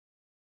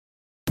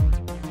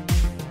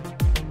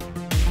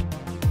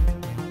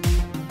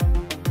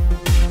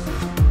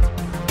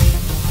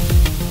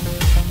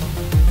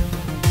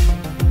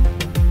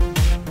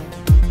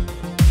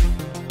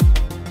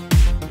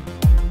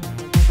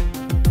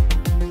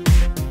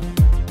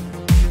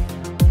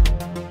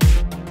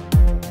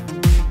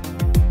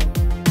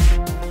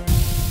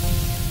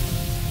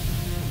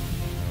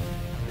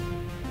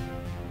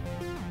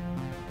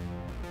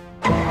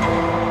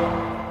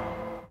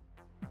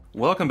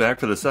Welcome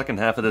back for the second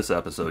half of this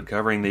episode,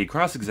 covering the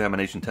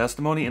cross-examination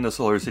testimony in the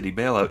Solar City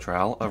bailout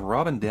trial of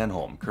Robyn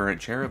Denholm,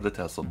 current chair of the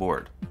Tesla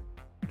board.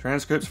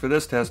 Transcripts for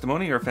this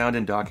testimony are found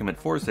in document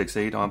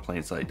 468 on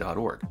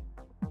plainsight.org.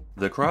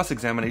 The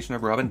cross-examination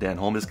of Robyn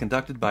Denholm is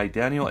conducted by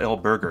Daniel L.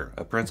 Berger,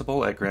 a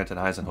principal at Grant &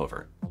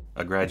 Eisenhower.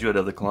 A graduate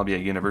of the Columbia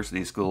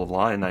University School of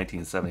Law in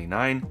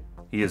 1979,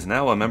 he is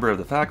now a member of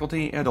the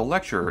faculty and a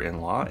lecturer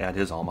in law at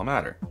his alma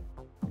mater.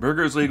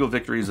 Berger's legal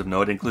victories of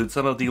note include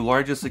some of the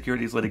largest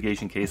securities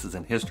litigation cases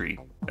in history,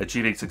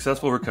 achieving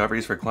successful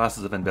recoveries for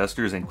classes of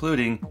investors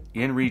including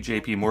In re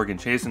JP Morgan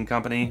Chase &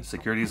 Company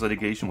securities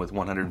litigation with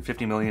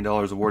 $150 million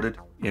awarded,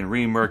 In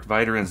re Merck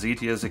Viter and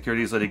Zetia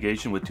securities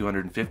litigation with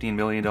 $215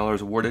 million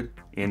awarded,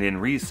 and In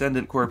re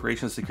Cendant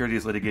Corporation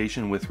securities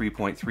litigation with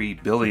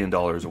 $3.3 billion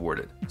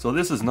awarded. So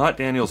this is not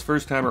Daniel's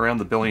first time around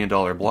the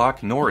billion-dollar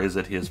block, nor is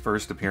it his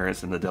first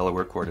appearance in the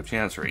Delaware Court of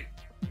Chancery.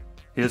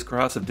 His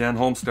cross of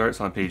Denholm starts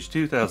on page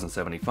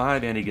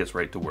 2075 and he gets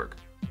right to work.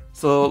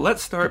 So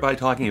let's start by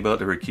talking about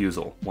the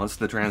recusal. Once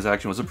the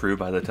transaction was approved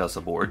by the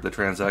Tesla board, the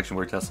transaction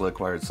where Tesla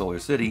acquired Solar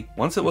City,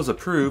 once it was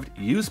approved,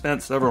 you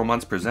spent several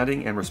months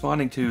presenting and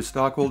responding to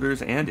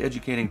stockholders and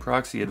educating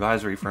proxy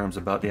advisory firms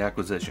about the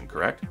acquisition,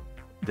 correct?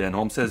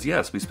 Denholm says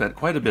yes, we spent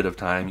quite a bit of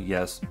time,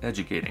 yes,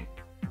 educating.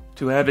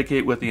 To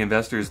advocate with the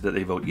investors that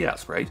they vote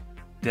yes, right?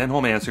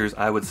 Denholm answers,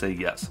 I would say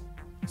yes.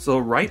 So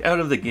right out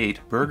of the gate,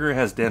 Berger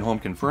has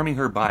Denholm confirming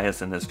her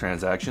bias in this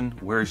transaction,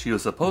 where she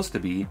was supposed to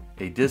be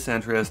a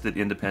disinterested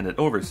independent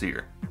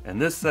overseer, and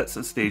this sets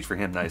the stage for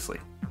him nicely.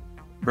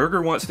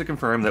 Berger wants to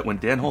confirm that when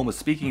Denholm was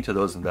speaking to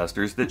those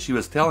investors that she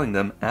was telling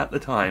them at the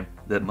time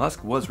that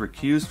Musk was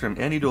recused from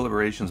any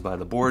deliberations by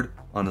the board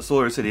on the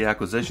Solar City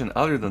acquisition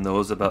other than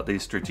those about the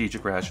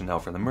strategic rationale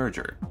for the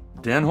merger.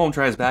 Denholm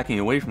tries backing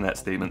away from that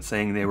statement,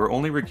 saying they were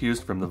only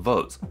recused from the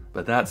votes,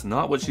 but that's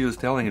not what she was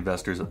telling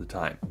investors at the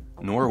time,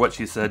 nor what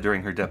she said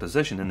during her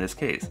deposition in this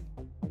case.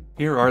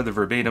 Here are the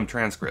verbatim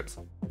transcripts,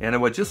 and I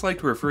would just like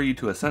to refer you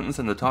to a sentence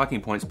in the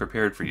talking points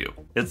prepared for you.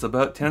 It's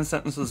about 10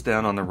 sentences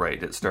down on the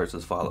right. It starts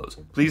as follows.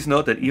 Please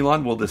note that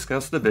Elon will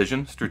discuss the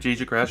vision,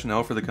 strategic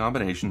rationale for the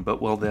combination,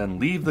 but will then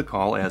leave the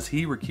call as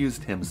he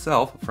recused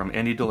himself from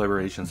any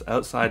deliberations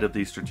outside of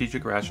the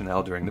strategic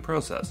rationale during the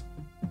process.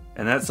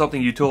 And that's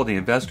something you told the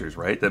investors,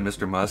 right? That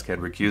Mr. Musk had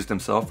recused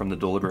himself from the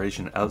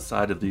deliberation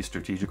outside of the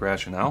strategic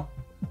rationale?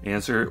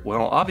 Answer,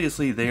 well,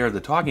 obviously they are the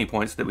talking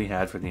points that we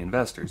had for the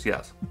investors,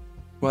 yes.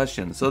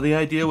 Question, so the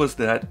idea was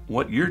that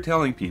what you're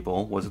telling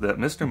people was that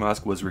Mr.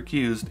 Musk was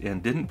recused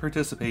and didn't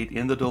participate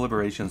in the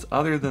deliberations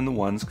other than the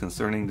ones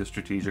concerning the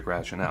strategic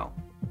rationale?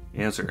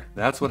 Answer,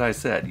 that's what I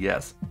said,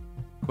 yes.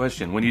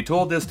 Question, when you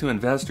told this to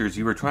investors,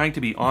 you were trying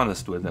to be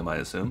honest with them, I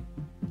assume?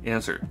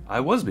 Answer, I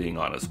was being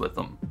honest with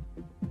them.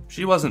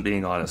 She wasn't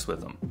being honest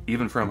with them.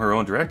 Even from her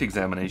own direct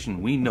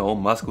examination, we know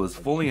Musk was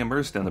fully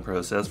immersed in the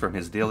process from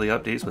his daily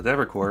updates with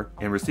Evercore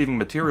and receiving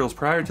materials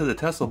prior to the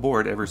Tesla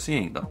board ever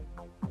seeing them.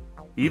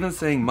 Even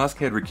saying Musk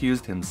had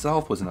recused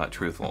himself was not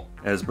truthful,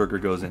 as Berger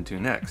goes into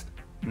next.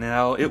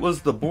 Now, it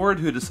was the board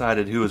who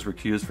decided who was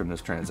recused from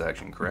this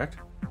transaction, correct?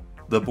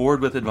 The board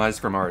with advice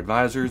from our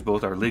advisors,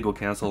 both our legal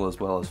counsel as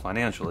well as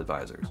financial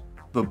advisors.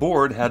 The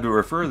board had to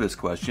refer this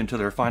question to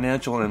their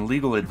financial and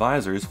legal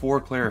advisors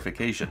for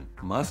clarification.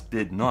 Musk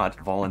did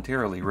not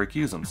voluntarily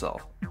recuse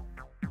himself.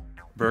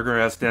 Berger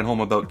asked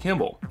Denholm about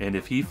Kimball, and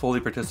if he fully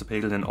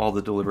participated in all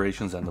the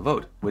deliberations and the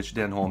vote, which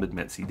Denholm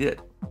admits he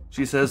did.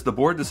 She says the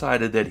board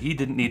decided that he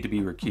didn't need to be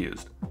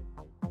recused.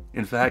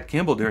 In fact,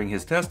 Kimball during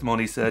his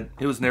testimony said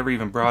it was never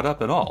even brought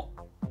up at all.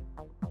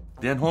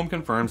 Denholm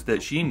confirms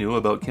that she knew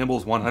about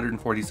Kimball's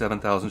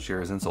 147,000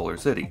 shares in Solar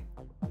City.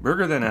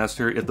 Berger then asked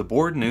her if the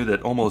board knew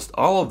that almost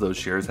all of those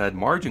shares had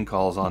margin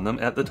calls on them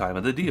at the time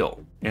of the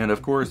deal. And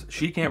of course,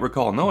 she can't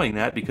recall knowing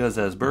that because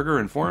as Berger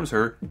informs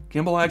her,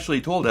 Kimball actually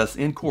told us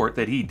in court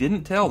that he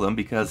didn't tell them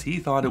because he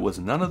thought it was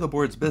none of the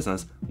board's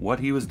business what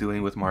he was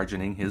doing with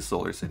margining his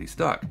Solar City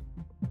stock.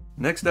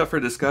 Next up for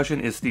discussion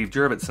is Steve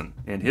Jurvetson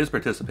and his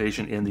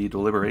participation in the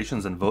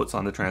deliberations and votes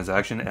on the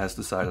transaction as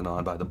decided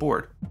on by the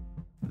board.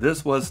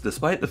 This was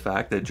despite the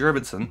fact that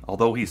Jurvetson,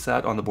 although he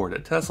sat on the board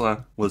at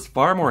Tesla, was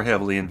far more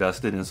heavily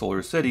invested in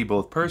Solar City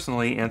both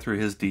personally and through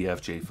his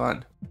DFJ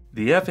fund.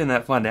 The F in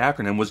that fund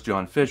acronym was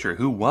John Fisher,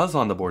 who was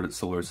on the board at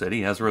Solar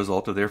City as a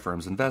result of their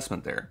firm's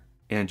investment there.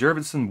 And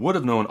Jurvetson would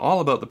have known all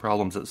about the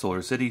problems at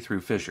Solar City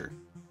through Fisher.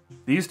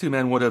 These two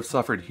men would have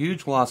suffered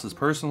huge losses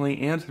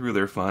personally and through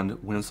their fund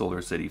when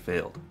Solar City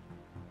failed.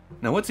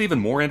 Now what's even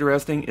more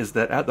interesting is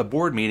that at the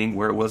board meeting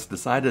where it was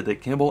decided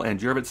that Kimball and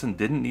Jurvetson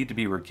didn't need to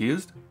be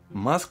recused,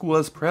 Musk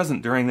was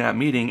present during that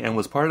meeting and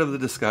was part of the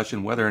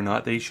discussion whether or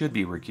not they should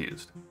be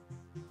recused.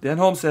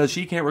 Denholm says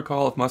she can't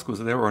recall if Musk was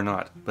there or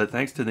not, but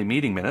thanks to the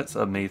meeting minutes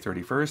of May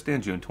 31st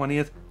and June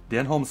 20th,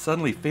 Denholm's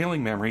suddenly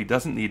failing memory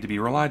doesn't need to be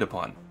relied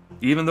upon.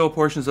 Even though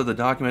portions of the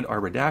document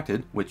are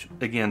redacted, which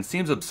again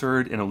seems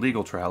absurd in a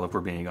legal trial if we're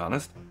being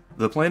honest,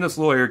 the plaintiff's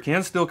lawyer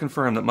can still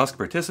confirm that Musk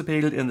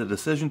participated in the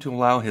decision to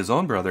allow his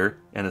own brother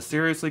and a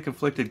seriously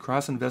conflicted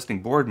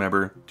cross-investing board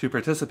member to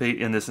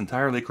participate in this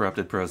entirely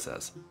corrupted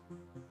process.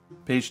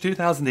 Page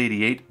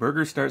 2088,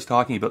 Berger starts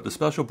talking about the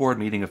special board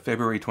meeting of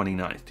February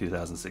 29,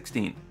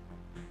 2016.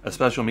 A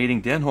special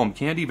meeting Denholm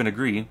can't even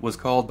agree was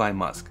called by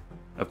MUSK.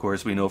 Of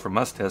course, we know from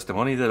MUSK's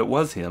testimony that it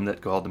was him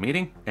that called the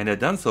meeting, and had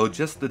done so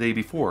just the day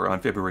before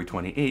on February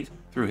 28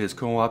 through his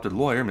co-opted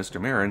lawyer,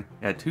 Mr. Marin,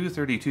 at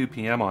 2:32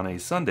 p.m. on a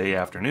Sunday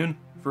afternoon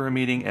for a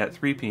meeting at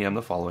 3 p.m.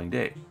 the following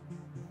day.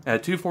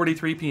 At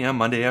 2:43 p.m.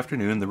 Monday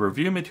afternoon, the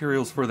review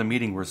materials for the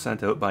meeting were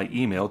sent out by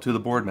email to the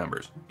board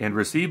members, and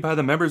received by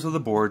the members of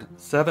the board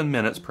 7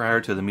 minutes prior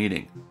to the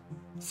meeting.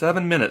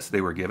 7 minutes they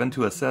were given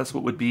to assess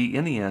what would be,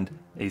 in the end,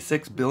 a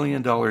 $6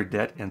 billion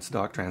debt and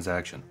stock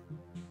transaction.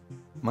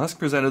 MUSK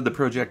presented the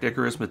Project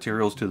Icarus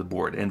materials to the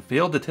board and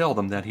failed to tell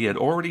them that he had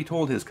already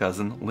told his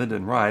cousin,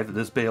 Lyndon Rive,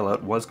 this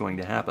bailout was going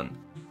to happen.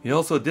 He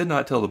also did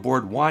not tell the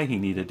board why he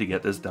needed to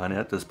get this done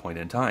at this point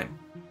in time.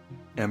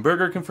 And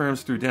Berger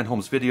confirms through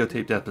Denholm's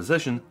videotaped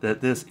deposition that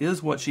this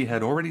is what she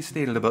had already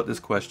stated about this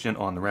question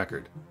on the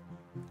record.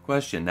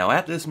 Question: Now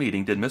at this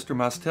meeting, did Mr.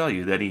 MUSK tell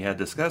you that he had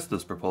discussed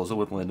this proposal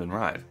with Lyndon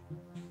Rive?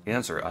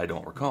 Answer: I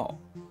don't recall.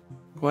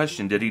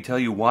 Question: Did he tell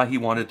you why he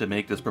wanted to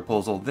make this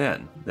proposal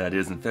then, that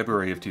is in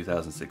February of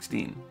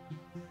 2016?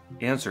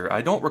 Answer: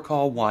 I don't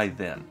recall why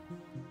then.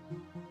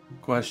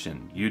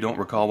 Question: You don't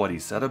recall what he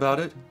said about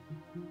it?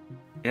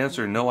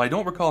 Answer: No, I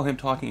don't recall him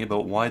talking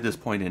about why this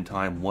point in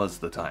time was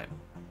the time.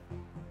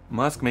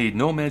 MUSK made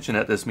no mention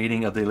at this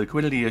meeting of the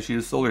liquidity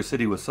issues Solar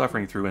City was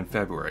suffering through in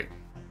February.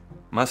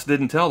 MUSK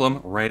didn't tell them,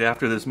 right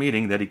after this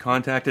meeting, that he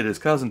contacted his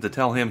cousin to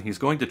tell him he's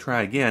going to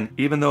try again,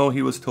 even though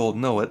he was told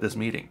no at this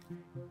meeting.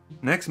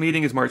 Next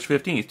meeting is March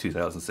 15th,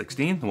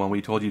 2016, the one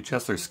we told you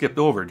Chesler skipped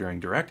over during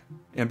Direct,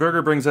 and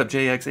Berger brings up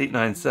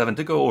JX897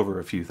 to go over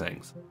a few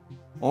things.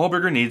 All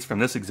Berger needs from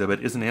this exhibit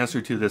is an answer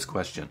to this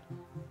question.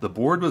 The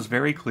board was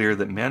very clear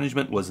that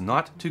management was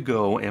not to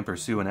go and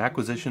pursue an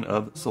acquisition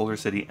of Solar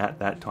City at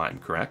that time,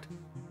 correct?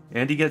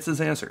 And he gets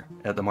his answer.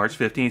 At the March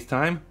 15th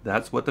time,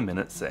 that's what the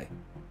minutes say.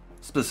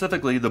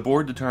 Specifically, the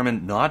board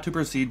determined not to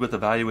proceed with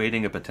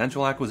evaluating a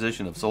potential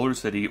acquisition of Solar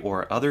City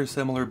or other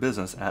similar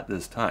business at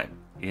this time,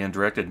 and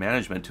directed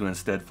management to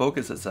instead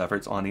focus its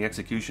efforts on the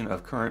execution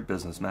of current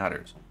business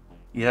matters.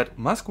 Yet,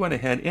 MUSK went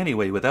ahead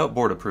anyway without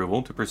board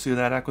approval to pursue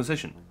that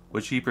acquisition,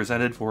 which he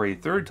presented for a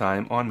third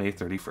time on May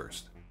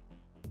 31st.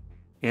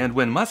 And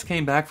when MUSK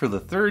came back for the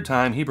third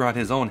time, he brought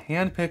his own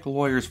hand-picked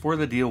lawyers for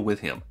the deal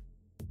with him.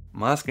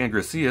 MUSK and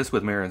Gracias,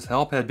 with Marin's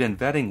help, had been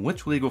vetting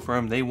which legal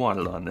firm they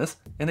wanted on this,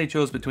 and they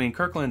chose between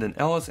Kirkland &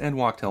 Ellis and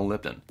Wachtell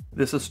Lipton.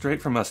 This is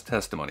straight from MUSK's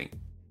testimony.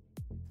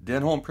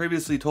 Denholm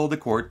previously told the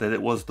court that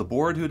it was the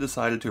board who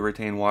decided to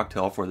retain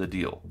Wachtell for the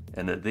deal,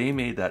 and that they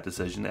made that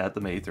decision at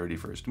the May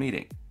 31st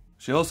meeting.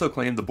 She also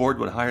claimed the board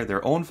would hire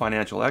their own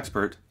financial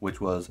expert, which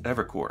was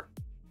Evercore.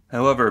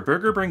 However,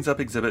 Berger brings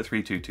up Exhibit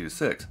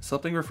 3226,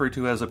 something referred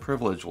to as a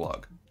privilege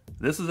log.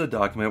 This is a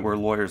document where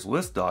lawyers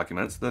list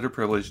documents that are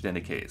privileged in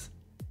a case.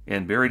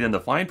 And buried in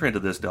the fine print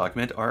of this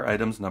document are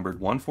items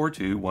numbered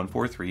 142,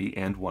 143,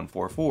 and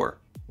 144.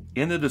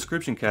 In the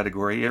description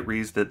category, it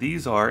reads that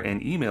these are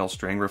an email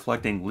string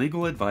reflecting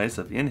legal advice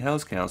of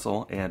in-house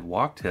counsel and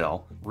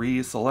Wachtell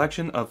re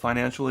selection of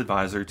financial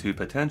advisor to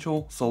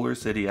potential Solar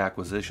City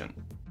acquisition.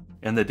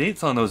 And the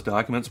dates on those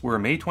documents were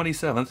May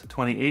 27th,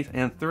 28th,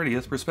 and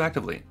 30th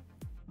respectively.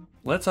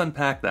 Let's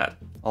unpack that.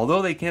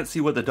 Although they can't see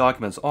what the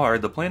documents are,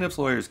 the plaintiff's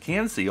lawyers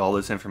can see all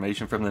this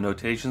information from the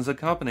notations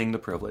accompanying the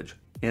privilege,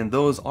 and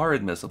those are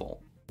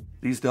admissible.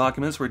 These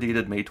documents were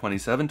dated May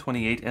 27,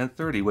 28, and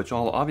 30, which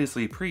all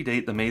obviously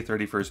predate the May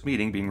 31st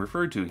meeting being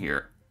referred to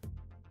here.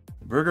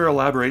 Berger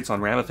elaborates on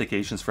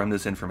ramifications from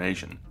this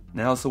information.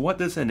 Now, so what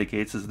this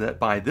indicates is that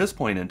by this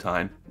point in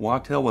time,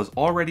 Wachtell was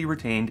already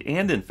retained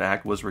and in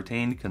fact was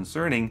retained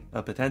concerning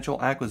a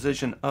potential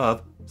acquisition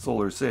of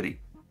Solar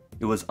City.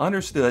 It was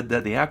understood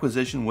that the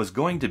acquisition was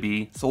going to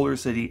be Solar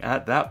City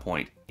at that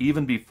point,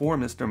 even before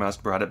Mr.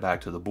 MUSK brought it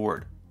back to the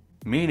board.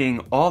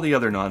 Meaning, all the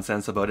other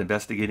nonsense about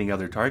investigating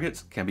other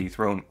targets can be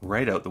thrown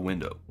right out the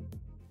window.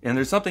 And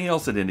there's something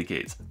else it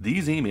indicates.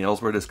 These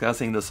emails were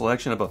discussing the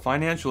selection of a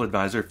financial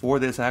advisor for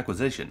this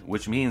acquisition,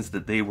 which means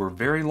that they were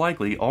very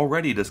likely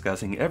already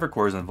discussing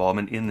Evercore's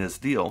involvement in this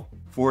deal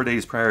 4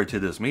 days prior to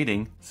this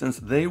meeting, since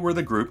they were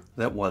the group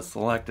that was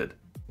selected.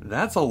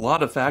 That's a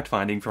lot of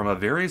fact-finding from a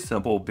very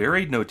simple,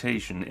 buried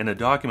notation in a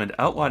document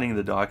outlining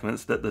the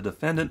documents that the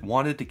defendant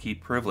wanted to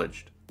keep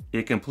privileged.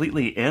 It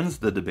completely ends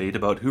the debate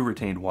about who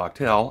retained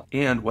Wachtell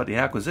and what the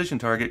acquisition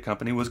target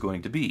company was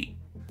going to be.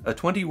 A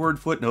 20-word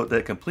footnote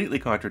that completely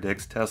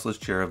contradicts Tesla's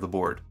chair of the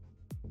board.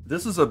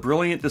 This is a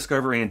brilliant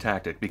discovery and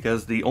tactic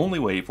because the only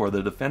way for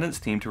the defendant's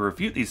team to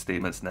refute these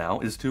statements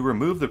now is to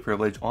remove the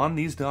privilege on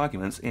these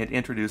documents and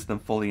introduce them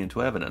fully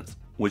into evidence,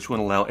 which would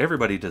allow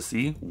everybody to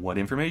see what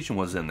information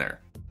was in there.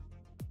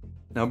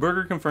 Now,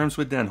 Berger confirms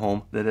with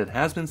Denholm that it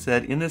has been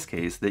said in this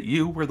case that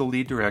you were the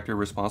lead director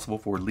responsible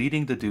for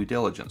leading the due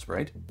diligence,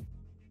 right?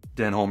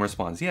 Denholm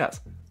responds yes.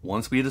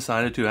 Once we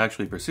decided to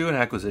actually pursue an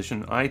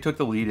acquisition, I took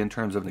the lead in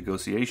terms of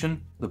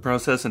negotiation, the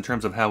process in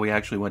terms of how we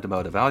actually went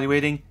about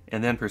evaluating,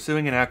 and then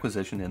pursuing an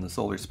acquisition in the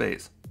solar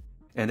space.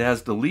 And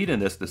as the lead in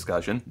this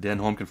discussion,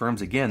 Denholm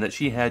confirms again that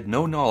she had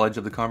no knowledge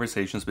of the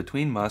conversations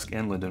between Musk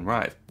and Lyndon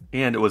Rive,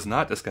 and it was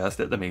not discussed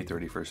at the May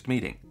 31st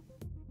meeting.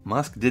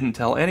 Musk didn't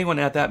tell anyone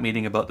at that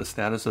meeting about the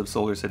status of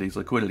SolarCity's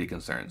liquidity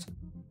concerns.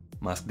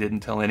 Musk didn't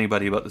tell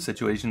anybody about the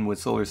situation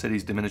with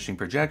SolarCity's diminishing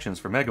projections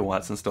for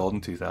megawatts installed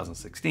in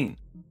 2016.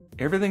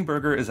 Everything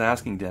Berger is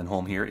asking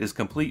Denholm here is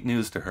complete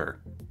news to her.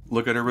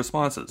 Look at her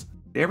responses.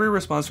 Every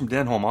response from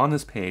Denholm on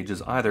this page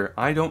is either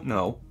I don't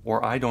know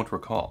or I don't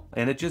recall,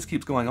 and it just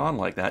keeps going on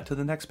like that to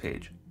the next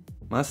page.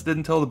 Musk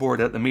didn't tell the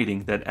board at the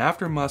meeting that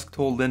after Musk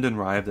told Lyndon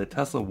Rive that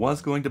Tesla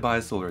was going to buy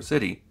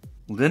SolarCity,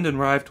 Lyndon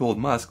Rive told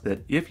Musk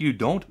that if you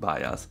don't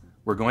buy us,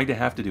 we're going to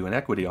have to do an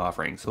equity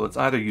offering, so it's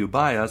either you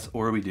buy us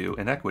or we do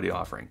an equity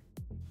offering.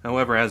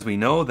 However, as we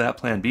know, that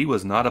plan B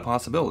was not a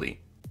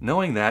possibility.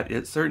 Knowing that,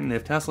 it's certain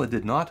if Tesla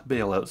did not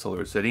bail out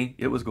SolarCity,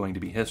 it was going to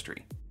be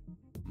history.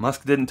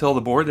 Musk didn't tell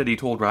the board that he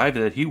told Rive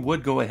that he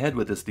would go ahead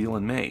with this deal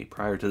in May,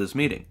 prior to this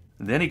meeting.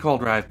 Then he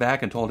called Rive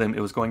back and told him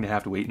it was going to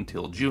have to wait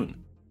until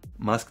June.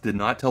 Musk did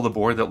not tell the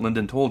board that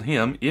Lyndon told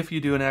him, if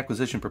you do an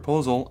acquisition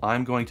proposal,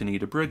 I'm going to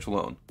need a bridge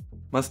loan.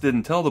 Musk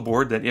didn't tell the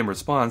board that in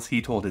response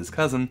he told his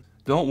cousin,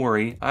 don't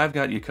worry, I've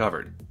got you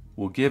covered.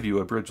 We'll give you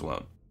a bridge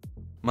loan.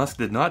 Musk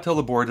did not tell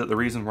the board that the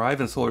reason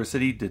Rive and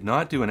SolarCity did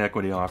not do an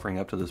equity offering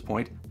up to this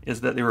point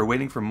is that they were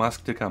waiting for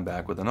Musk to come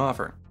back with an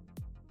offer.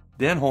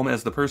 Denholm,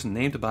 as the person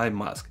named by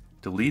Musk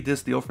to lead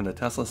this deal from the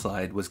Tesla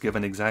side, was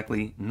given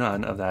exactly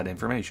none of that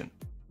information.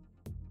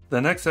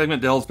 The next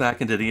segment delves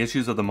back into the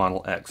issues of the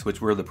Model X, which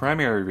were the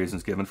primary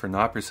reasons given for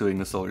not pursuing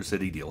the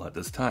SolarCity deal at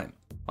this time.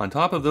 On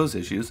top of those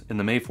issues, in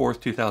the May 4,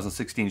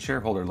 2016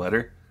 shareholder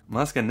letter,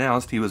 Musk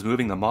announced he was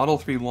moving the Model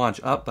 3 launch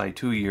up by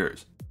 2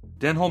 years.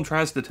 Denholm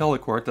tries to tell the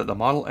court that the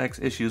Model X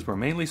issues were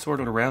mainly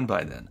sorted around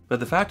by then, but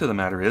the fact of the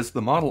matter is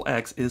the Model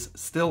X is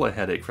still a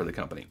headache for the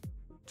company.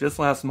 Just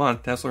last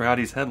month,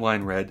 Teslarati's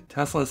headline read,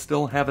 Tesla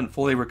still haven't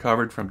fully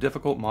recovered from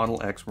difficult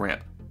Model X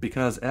ramp,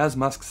 because as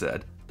Musk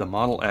said, the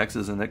Model X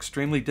is an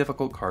extremely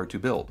difficult car to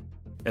build.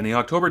 In the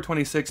October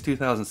 26,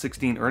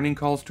 2016 earnings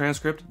calls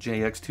transcript,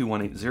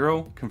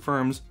 JX2180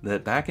 confirms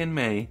that back in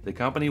May, the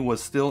company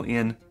was still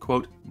in,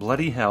 quote,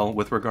 bloody hell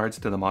with regards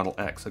to the Model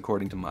X,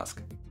 according to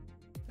Musk.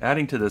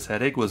 Adding to this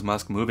headache was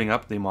Musk moving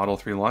up the Model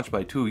 3 launch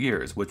by 2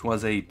 years, which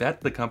was a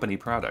bet-the-company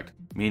product,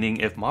 meaning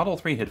if Model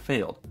 3 had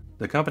failed,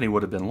 the company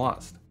would have been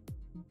lost.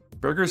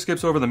 Berger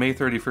skips over the May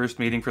 31st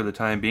meeting for the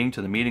time being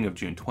to the meeting of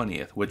June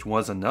 20th, which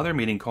was another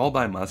meeting called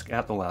by Musk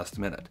at the last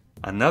minute.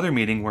 Another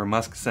meeting where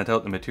Musk sent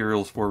out the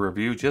materials for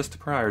review just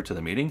prior to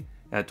the meeting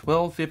at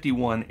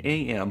 12:51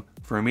 a.m.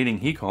 for a meeting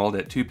he called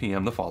at 2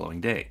 p.m. the following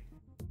day.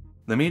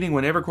 The meeting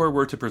when Evercore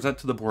were to present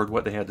to the board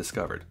what they had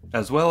discovered,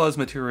 as well as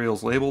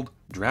materials labeled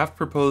Draft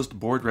Proposed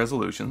Board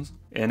Resolutions,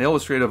 an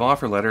illustrative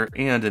offer letter,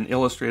 and an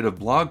illustrative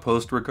blog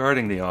post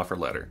regarding the offer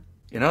letter.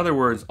 In other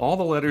words, all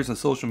the letters and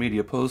social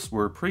media posts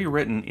were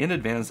pre-written in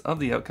advance of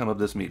the outcome of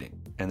this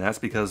meeting. And that's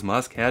because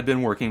Musk had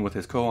been working with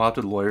his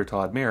co-opted lawyer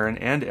Todd Marin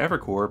and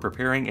Evercore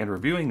preparing and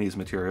reviewing these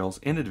materials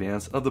in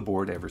advance of the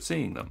board ever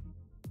seeing them.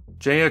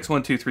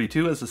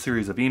 JX1232 is a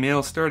series of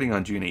emails starting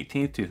on June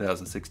 18,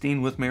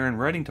 2016 with Marin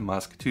writing to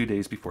Musk 2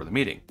 days before the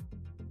meeting.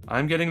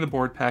 I'm getting the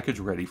board package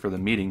ready for the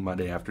meeting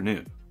Monday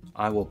afternoon.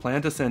 I will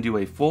plan to send you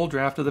a full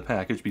draft of the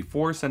package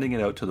before sending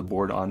it out to the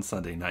board on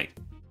Sunday night.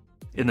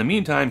 In the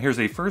meantime, here's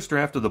a first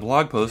draft of the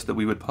blog post that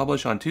we would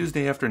publish on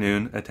Tuesday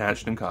afternoon,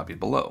 attached and copied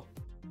below.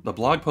 The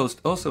blog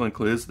post also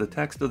includes the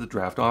text of the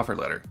draft offer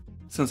letter.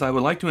 Since I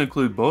would like to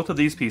include both of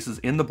these pieces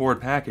in the board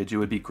package, it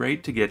would be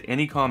great to get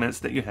any comments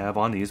that you have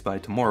on these by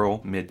tomorrow,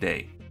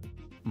 midday.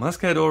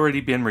 Musk had already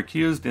been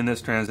recused in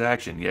this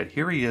transaction, yet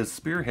here he is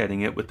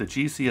spearheading it with the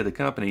GC of the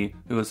company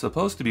who is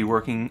supposed to be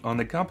working on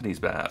the company's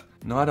behalf,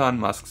 not on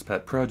Musk's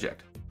pet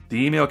project.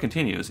 The email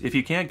continues, if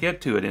you can't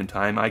get to it in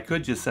time, I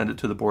could just send it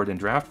to the board in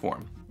draft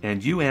form,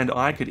 and you and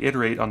I could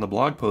iterate on the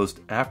blog post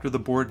after the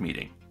board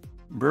meeting.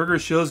 Berger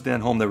shows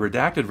Denholm the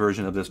redacted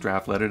version of this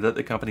draft letter that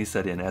the company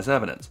sent in as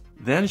evidence,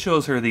 then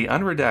shows her the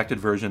unredacted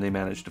version they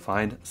managed to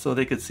find so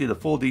they could see the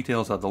full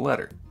details of the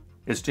letter.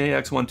 It's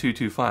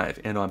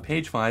JX1225, and on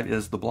page 5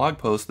 is the blog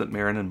post that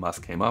Marin and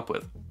Musk came up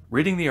with.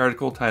 Reading the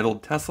article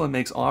titled Tesla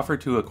Makes Offer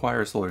to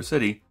Acquire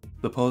SolarCity,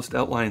 the post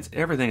outlines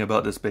everything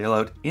about this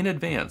bailout in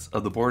advance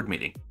of the board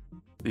meeting.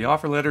 The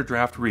offer letter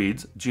draft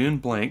reads, June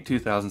blank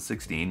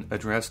 2016,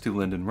 addressed to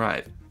Lyndon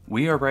Rive.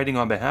 We are writing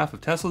on behalf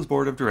of Tesla's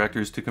board of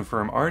directors to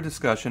confirm our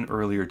discussion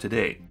earlier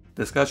today.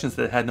 Discussions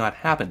that had not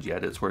happened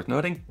yet, it's worth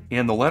noting,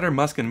 and the letter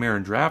Musk and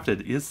Marin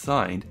drafted is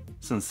signed,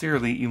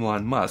 Sincerely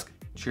Elon Musk,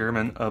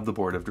 chairman of the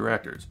board of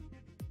directors.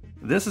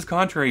 This is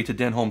contrary to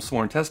Denholm's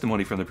sworn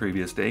testimony from the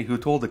previous day, who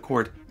told the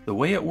court the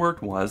way it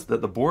worked was that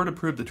the board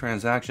approved the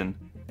transaction,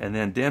 and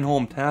then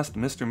Denholm tasked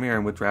Mr.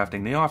 Marin with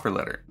drafting the offer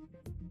letter.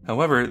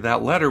 However,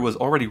 that letter was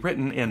already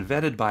written and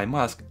vetted by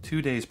Musk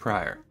 2 days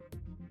prior.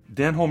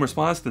 Denholm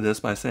responds to this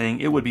by saying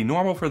it would be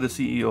normal for the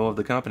CEO of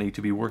the company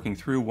to be working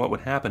through what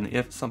would happen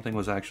if something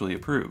was actually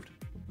approved.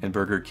 And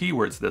Berger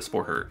keywords this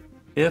for her.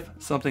 If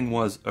something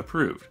was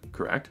approved,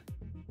 correct?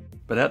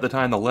 But at the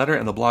time the letter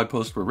and the blog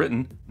post were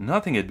written,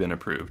 nothing had been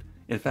approved.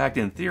 In fact,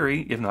 in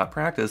theory, if not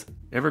practice,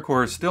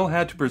 Evercore still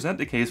had to present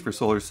the case for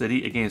Solar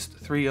City against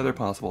 3 other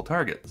possible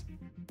targets.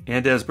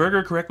 And as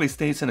Berger correctly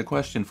states in a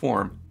question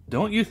form,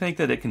 don't you think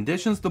that it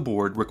conditions the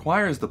board,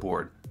 requires the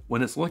board,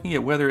 when it's looking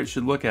at whether it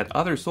should look at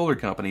other solar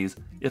companies,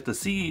 if the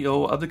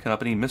CEO of the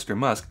company, Mr.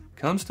 Musk,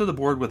 comes to the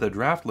board with a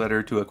draft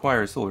letter to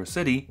acquire Solar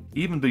City,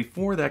 even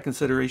before that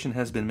consideration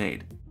has been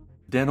made?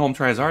 Denholm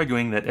tries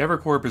arguing that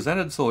Evercore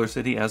presented Solar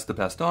City as the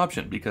best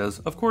option, because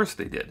of course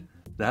they did.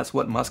 That's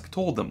what Musk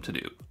told them to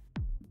do.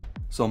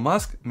 So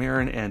Musk,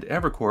 Marin, and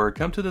Evercore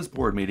come to this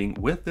board meeting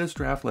with this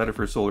draft letter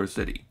for Solar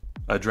City.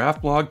 A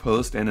draft blog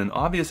post and an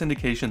obvious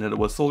indication that it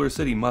was Solar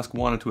City Musk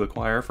wanted to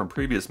acquire from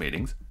previous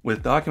meetings,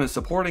 with documents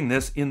supporting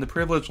this in the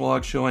privilege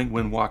log showing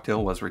when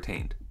Wachtell was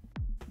retained.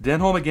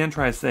 Denholm again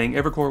tries saying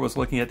Evercore was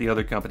looking at the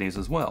other companies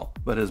as well,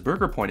 but as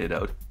Berger pointed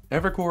out,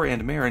 Evercore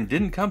and Marin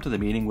didn't come to the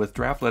meeting with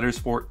draft letters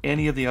for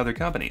any of the other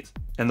companies,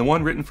 and the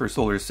one written for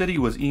Solar City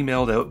was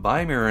emailed out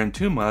by Marin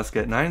to Musk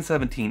at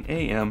 9:17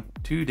 a.m.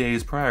 2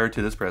 days prior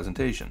to this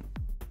presentation.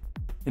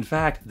 In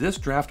fact, this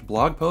draft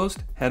blog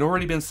post had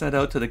already been sent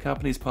out to the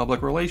company's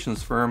public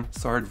relations firm,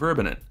 Sard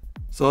Verbinnen,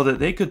 so that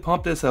they could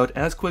pump this out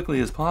as quickly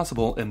as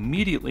possible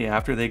immediately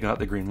after they got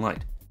the green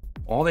light.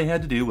 All they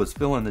had to do was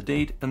fill in the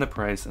date and the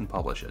price and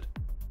publish it.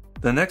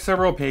 The next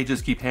several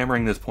pages keep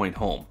hammering this point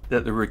home,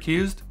 that the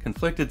recused,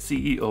 conflicted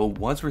CEO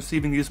was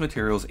receiving these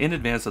materials in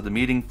advance of the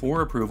meeting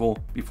for approval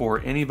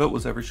before any vote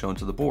was ever shown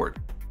to the board.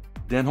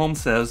 Denholm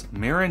says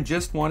Marin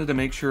just wanted to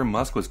make sure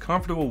Musk was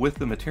comfortable with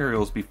the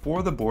materials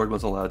before the board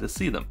was allowed to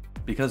see them,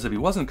 because if he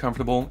wasn't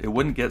comfortable, it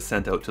wouldn't get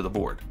sent out to the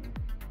board.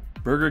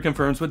 Berger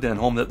confirms with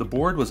Denholm that the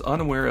board was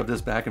unaware of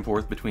this back and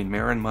forth between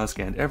Marin, Musk,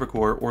 and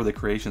Evercore or the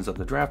creations of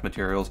the draft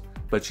materials,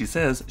 but she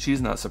says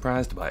she's not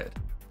surprised by it.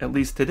 At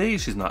least today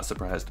she's not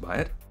surprised by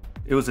it.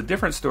 It was a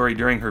different story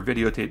during her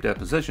videotape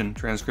deposition,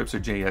 transcripts are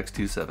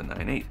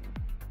JX2798.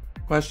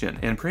 Question: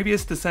 in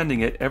previous to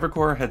sending it,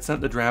 Evercore had sent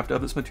the draft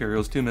of its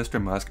materials to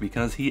Mr. Musk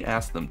because he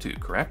asked them to,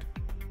 correct?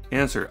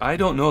 Answer: I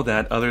don't know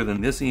that other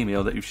than this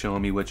email that you've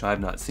shown me, which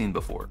I've not seen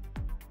before.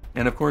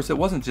 And of course it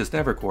wasn't just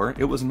Evercore,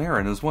 it was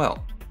Marin as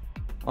well.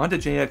 On to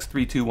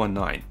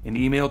JX3219, an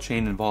email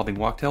chain involving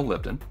Wachtell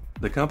Lipton,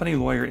 the company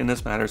lawyer in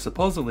this matter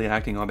supposedly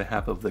acting on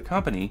behalf of the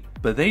company,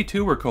 but they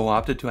too were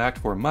co-opted to act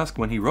for Musk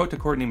when he wrote to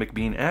Courtney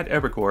McBean at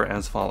Evercore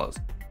as follows.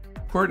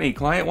 Courtney,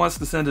 client wants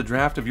to send a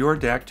draft of your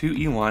deck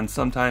to Elon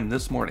sometime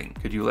this morning.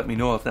 Could you let me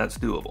know if that's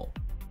doable?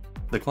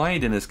 The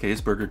client in this case,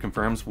 Berger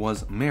confirms,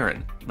 was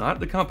Marin, not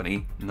the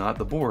company, not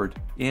the board,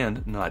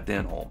 and not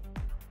Denholm.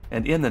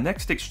 And in the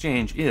next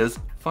exchange is,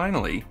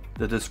 finally,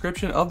 the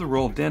description of the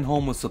role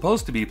Denholm was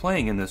supposed to be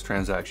playing in this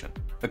transaction.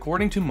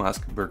 According to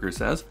Musk, Berger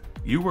says,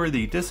 you were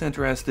the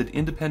disinterested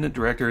independent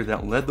director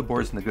that led the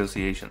board's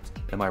negotiations.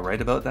 Am I right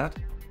about that?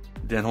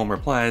 Denholm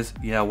replies,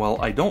 yeah, well,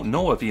 I don't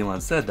know if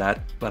Elon said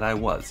that, but I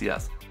was,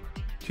 yes.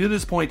 To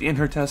this point in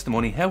her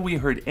testimony, have we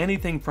heard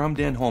anything from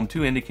Denholm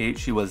to indicate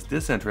she was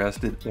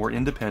disinterested or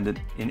independent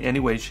in any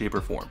way, shape,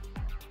 or form?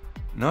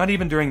 Not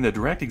even during the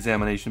direct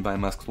examination by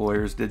Musk's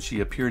lawyers did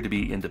she appear to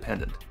be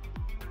independent.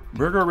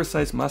 Berger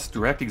recites Musk's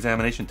direct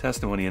examination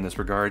testimony in this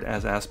regard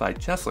as asked by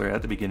Chesler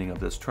at the beginning of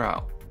this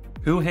trial.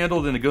 Who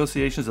handled the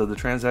negotiations of the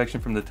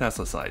transaction from the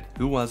Tesla side?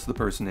 Who was the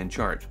person in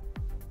charge?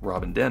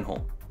 Robyn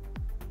Denholm.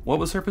 What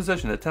was her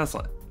position at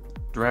Tesla?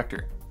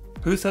 Director.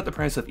 Who set the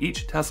price of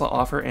each Tesla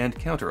offer and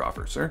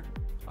counteroffer, sir?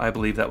 I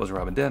believe that was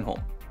Robyn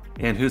Denholm.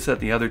 And who set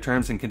the other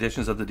terms and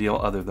conditions of the deal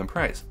other than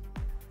price?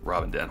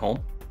 Robyn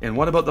Denholm. And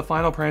what about the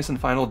final price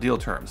and final deal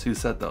terms? Who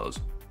set those?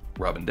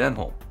 Robyn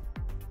Denholm.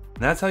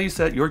 That's how you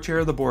set your chair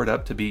of the board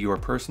up to be your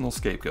personal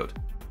scapegoat.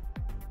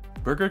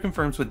 Berger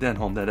confirms with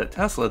Denholm that at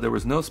Tesla there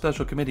was no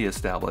special committee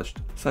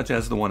established, such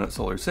as the one at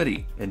Solar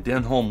City, and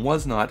Denholm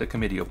was not a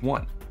committee of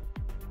one.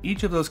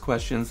 Each of those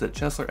questions that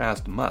Chesler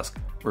asked Musk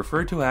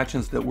referred to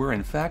actions that were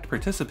in fact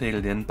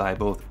participated in by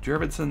both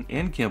Jurvetson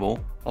and Kimball,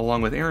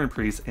 along with Aaron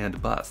Priest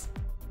and Buss.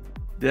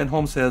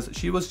 Denholm says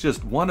she was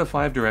just one of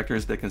 5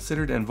 directors that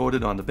considered and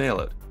voted on the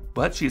bailout,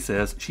 but she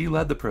says she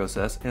led the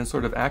process and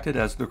sort of acted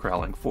as the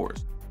corralling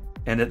force.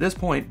 And at this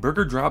point,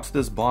 Berger drops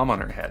this bomb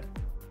on her head.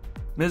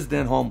 Ms.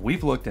 Denholm,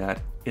 we've looked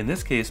at, in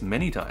this case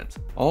many times,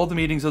 all the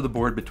meetings of the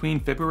board between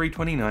February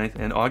 29th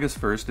and August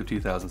 1st of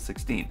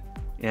 2016.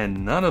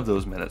 And none of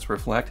those minutes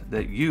reflect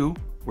that you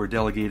were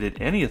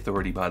delegated any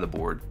authority by the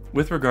board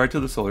with regard to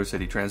the Solar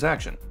City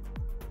transaction.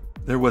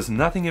 There was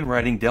nothing in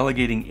writing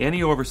delegating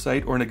any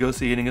oversight or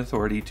negotiating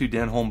authority to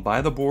Denholm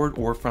by the board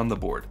or from the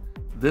board.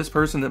 This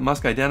person that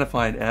Musk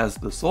identified as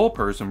the sole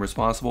person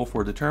responsible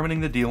for determining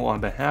the deal on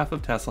behalf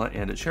of Tesla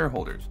and its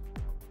shareholders.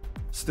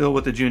 Still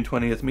with the June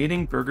 20th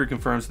meeting, Berger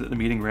confirms that the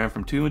meeting ran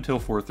from 2 until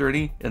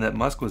 4:30 and that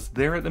Musk was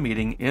there at the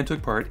meeting and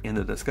took part in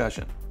the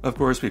discussion. Of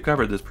course, we've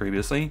covered this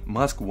previously.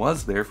 Musk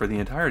was there for the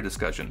entire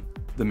discussion.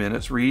 The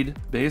minutes read,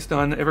 based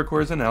on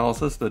Evercore's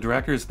analysis, the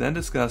directors then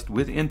discussed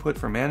with input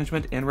from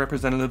management and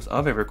representatives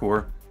of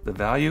Evercore the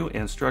value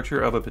and structure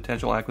of a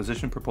potential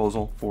acquisition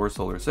proposal for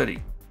Solar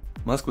City.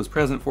 Musk was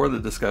present for the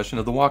discussion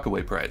of the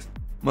walkaway price.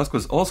 Musk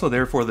was also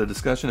there for the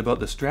discussion about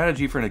the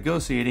strategy for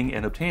negotiating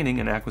and obtaining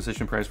an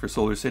acquisition price for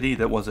SolarCity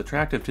that was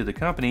attractive to the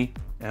company,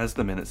 as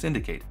the minutes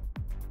indicate.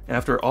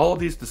 After all of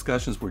these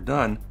discussions were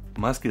done,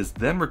 Musk is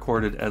then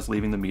recorded as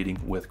leaving the meeting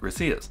with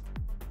Gracias.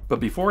 But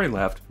before he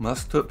left,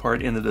 Musk took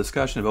part in the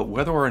discussion about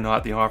whether or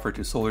not the offer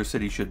to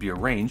SolarCity should be a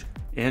range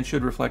and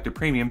should reflect a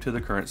premium to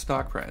the current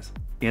stock price.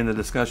 In the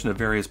discussion of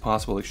various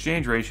possible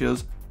exchange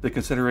ratios, the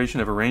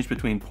consideration of a range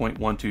between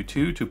 0.122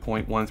 to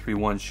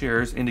 0.131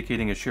 shares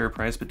indicating a share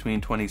price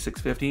between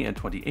 $26.50 and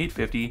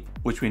 $28.50,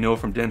 which we know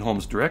from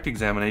Denholm's direct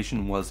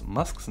examination was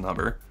Musk's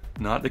number,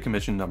 not the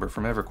commission number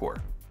from Evercore.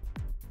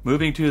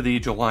 Moving to the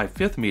July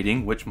 5th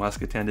meeting, which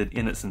Musk attended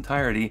in its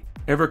entirety,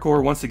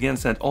 Evercore once again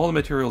sent all the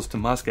materials to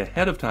Musk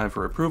ahead of time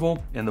for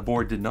approval, and the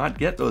board did not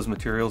get those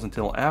materials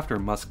until after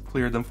Musk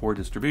cleared them for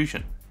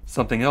distribution,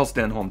 something else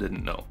Denholm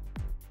didn't know.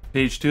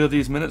 Page 2 of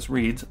these minutes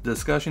reads,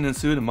 "Discussion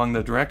ensued among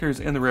the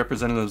directors and the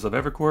representatives of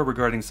Evercore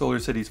regarding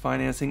SolarCity's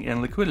financing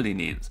and liquidity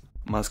needs.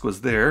 Musk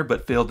was there,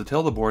 but failed to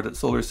tell the board that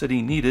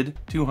SolarCity needed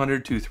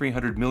 $200 to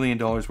 $300 million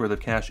worth of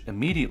cash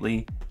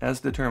immediately, as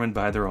determined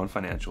by their own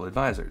financial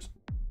advisors.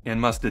 And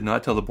Musk did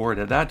not tell the board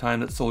at that time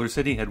that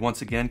SolarCity had once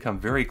again come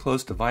very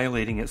close to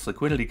violating its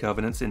liquidity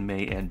covenants in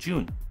May and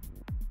June."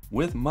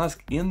 With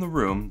Musk in the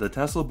room, the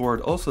Tesla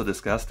board also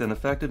discussed an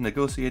effective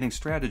negotiating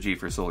strategy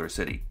for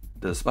SolarCity,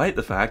 despite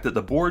the fact that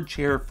the board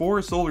chair for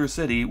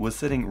SolarCity was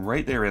sitting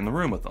right there in the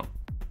room with them.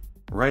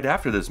 Right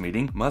after this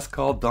meeting, Musk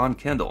called Don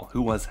Kendall,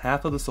 who was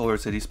half of the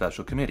SolarCity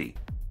Special Committee.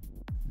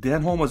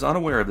 Denholm was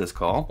unaware of this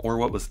call, or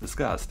what was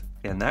discussed,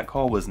 and that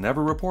call was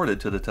never reported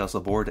to the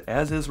Tesla board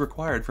as is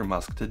required for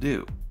Musk to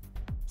do.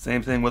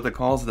 Same thing with the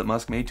calls that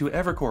Musk made to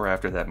Evercore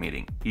after that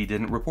meeting. He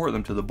didn't report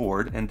them to the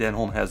board, and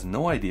Denholm has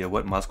no idea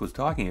what Musk was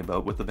talking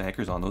about with the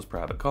bankers on those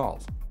private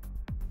calls.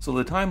 So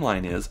the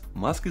timeline is,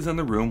 Musk is in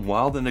the room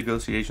while the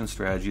negotiation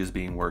strategy is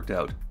being worked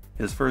out.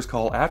 His first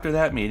call after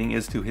that meeting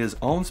is to his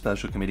own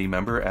special committee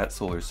member at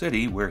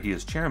SolarCity, where he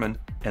is chairman,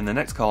 and the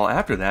next call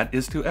after that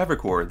is to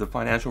Evercore, the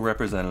financial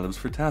representatives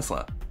for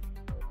Tesla.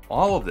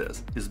 All of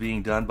this is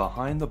being done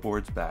behind the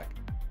board's back.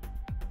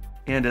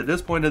 And at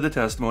this point of the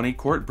testimony,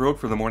 court broke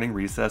for the morning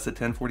recess at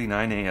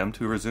 10:49 a.m.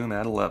 to resume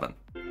at 11.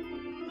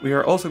 We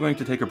are also going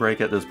to take a break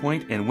at this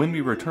point, and when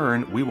we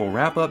return, we will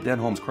wrap up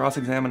Denholm's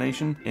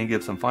cross-examination and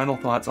give some final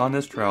thoughts on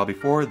this trial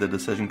before the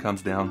decision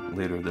comes down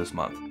later this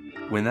month.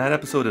 When that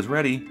episode is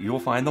ready, you'll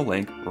find the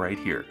link right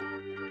here.